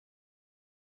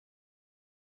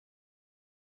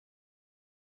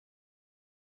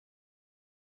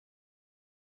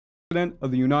President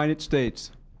of the United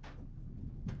States.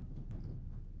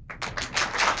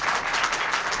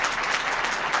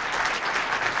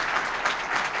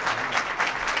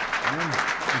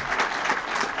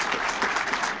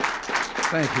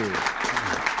 Thank you.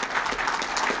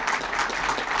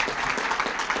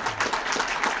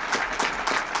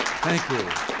 Thank you.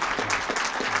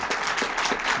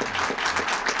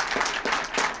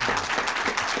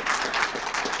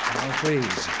 Well,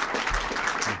 please.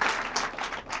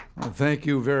 Well, thank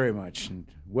you very much, and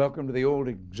welcome to the old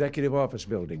Executive Office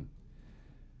Building.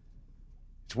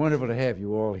 It's wonderful to have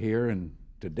you all here and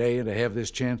today and to have this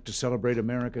chance to celebrate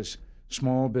America's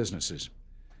small businesses.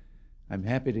 I'm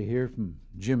happy to hear from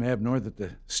Jim Abnor that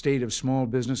the state of small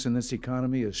business in this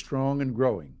economy is strong and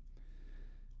growing.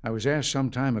 I was asked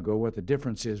some time ago what the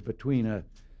difference is between a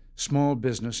small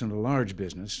business and a large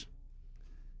business,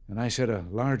 and I said a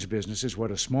large business is what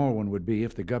a small one would be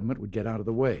if the government would get out of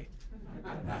the way.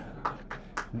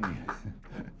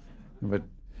 But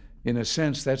in a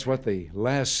sense, that's what the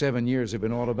last 7 years have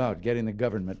been all about, getting the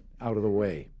government out of the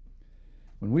way.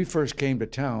 When we first came to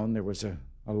town, there was a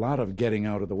lot of getting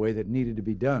out of the way that needed to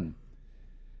be done.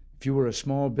 If you were a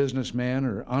small businessman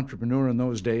or entrepreneur in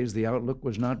those days, the outlook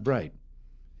was not bright.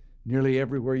 Nearly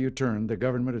everywhere you turned, the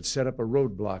government had set up a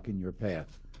roadblock in your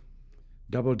path.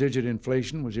 Double-digit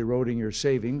inflation was eroding your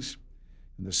savings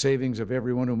and the savings of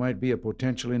everyone who might be a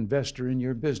potential investor in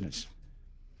your business.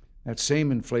 That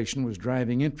same inflation was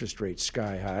driving interest rates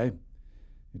sky high.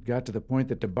 It got to the point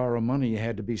that to borrow money, you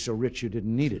had to be so rich you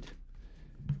didn't need it.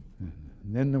 And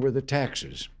then there were the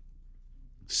taxes.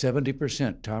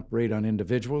 70% top rate on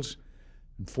individuals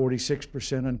and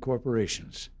 46% on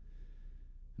corporations.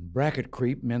 And bracket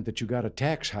creep meant that you got a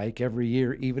tax hike every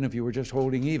year, even if you were just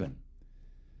holding even.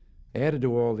 Added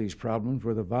to all these problems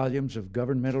were the volumes of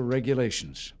governmental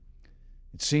regulations.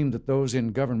 It seemed that those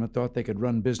in government thought they could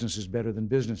run businesses better than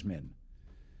businessmen.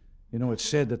 You know, it's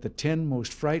said that the 10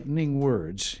 most frightening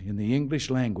words in the English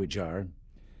language are,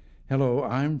 "Hello,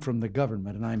 I'm from the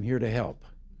government and I'm here to help."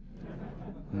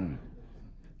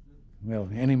 Well,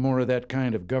 any more of that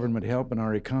kind of government help and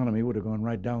our economy would have gone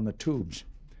right down the tubes.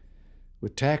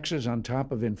 With taxes on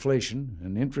top of inflation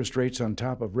and interest rates on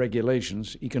top of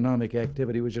regulations, economic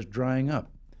activity was just drying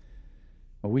up.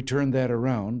 Well, we turned that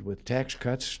around with tax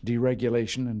cuts,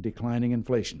 deregulation, and declining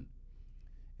inflation.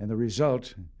 And the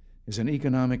result is an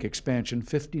economic expansion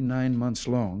 59 months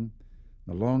long,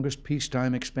 the longest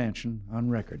peacetime expansion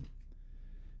on record.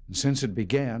 And since it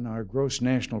began, our gross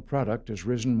national product has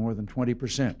risen more than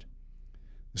 20%.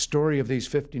 The story of these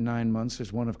 59 months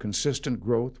is one of consistent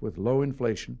growth with low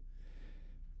inflation,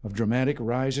 of dramatic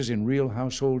rises in real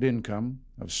household income,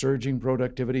 of surging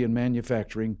productivity in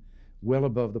manufacturing, well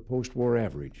above the post-war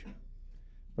average.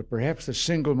 But perhaps the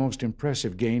single most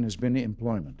impressive gain has been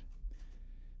employment.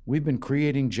 We've been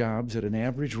creating jobs at an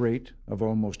average rate of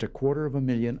almost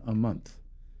 250,000 a month,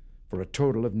 for a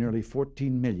total of nearly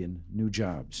 14 million new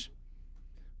jobs.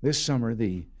 This summer,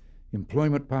 the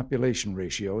employment population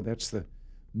ratio, that's the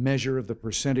measure of the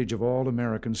percentage of all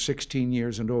Americans 16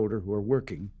 years and older who are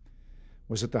working,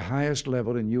 was at the highest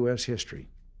level in U.S. history.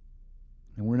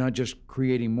 And we're not just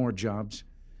creating more jobs,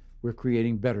 we're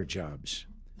creating better jobs.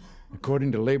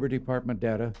 According to Labor Department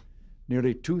data,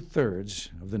 nearly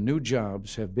 2/3 of the new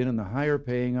jobs have been in the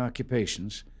higher-paying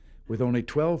occupations, with only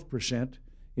 12%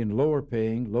 in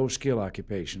lower-paying, low-skill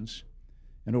occupations,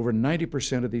 and over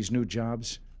 90% of these new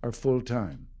jobs are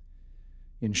full-time.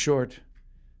 In short,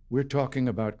 we're talking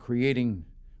about creating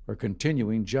or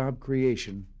continuing job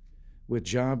creation with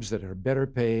jobs that are better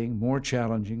paying, more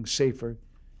challenging, safer,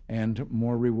 and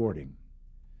more rewarding.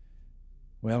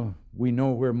 Well, we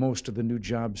know where most of the new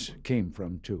jobs came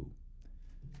from, too.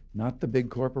 Not the big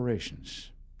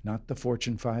corporations, not the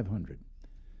Fortune 500.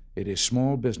 It is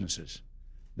small businesses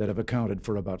that have accounted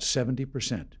for about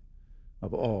 70%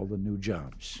 of all the new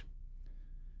jobs.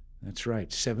 That's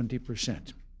right,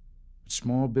 70%.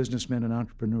 Small businessmen and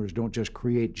entrepreneurs don't just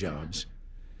create jobs,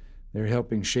 they're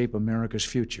helping shape America's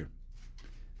future.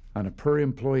 On a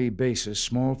per-employee basis,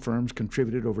 small firms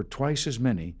contributed over twice as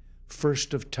many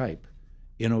first-of-type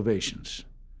innovations.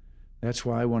 That's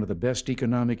why one of the best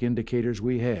economic indicators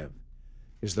we have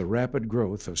is the rapid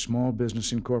growth of small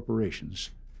business and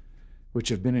corporations, which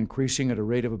have been increasing at a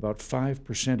rate of about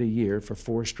 5% a year for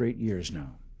 4 straight years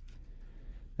now.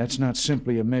 That's not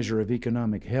simply a measure of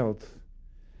economic health.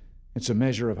 It's a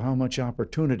measure of how much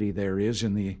opportunity there is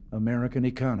in the American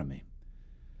economy.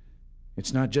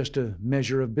 It's not just a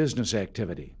measure of business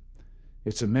activity.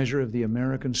 It's a measure of the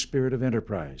American spirit of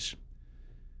enterprise.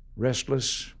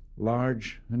 Restless,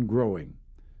 large, and growing,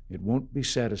 it won't be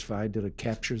satisfied till it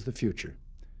captures the future.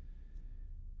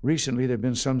 Recently, there have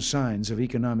been some signs of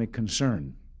economic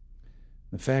concern.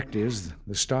 The fact is,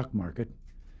 the stock market,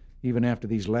 even after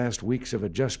these last weeks of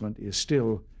adjustment, is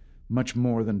still much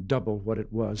more than double what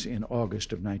it was in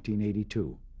August of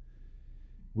 1982.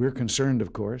 We're concerned,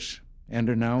 of course, and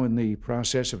are now in the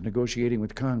process of negotiating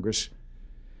with Congress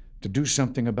to do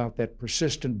something about that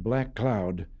persistent black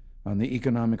cloud on the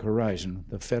economic horizon,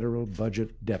 the federal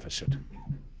budget deficit.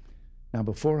 Now,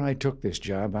 before I took this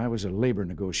job, I was a labor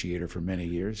negotiator for many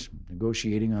years,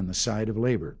 negotiating on the side of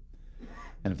labor.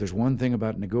 And if there's one thing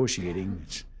about negotiating,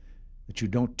 it's that you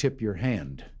don't tip your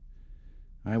hand.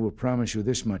 I will promise you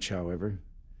this much, however: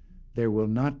 there will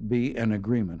not be an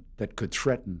agreement that could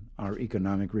threaten our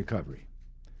economic recovery.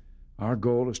 Our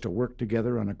goal is to work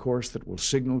together on a course that will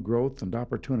signal growth and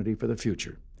opportunity for the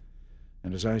future.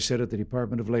 And as I said at the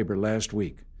Department of Labor last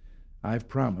week, I've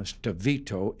promised to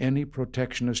veto any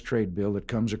protectionist trade bill that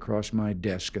comes across my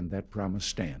desk, and that promise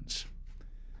stands.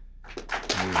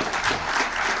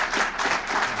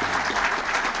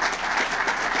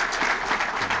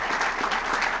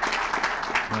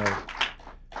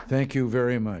 Thank you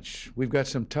very much. We've got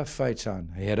some tough fights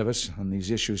ahead of us on these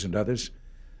issues and others,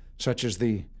 such as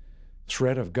the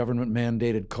threat of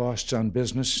government-mandated costs on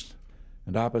business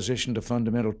and opposition to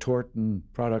fundamental tort and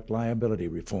product liability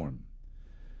reform.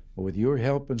 But with your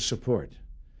help and support,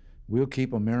 we'll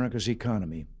keep America's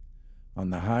economy on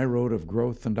the high road of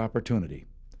growth and opportunity.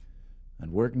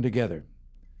 And working together,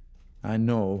 I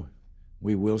know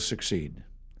we will succeed.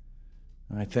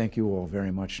 I thank you all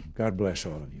very much. God bless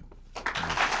all of you.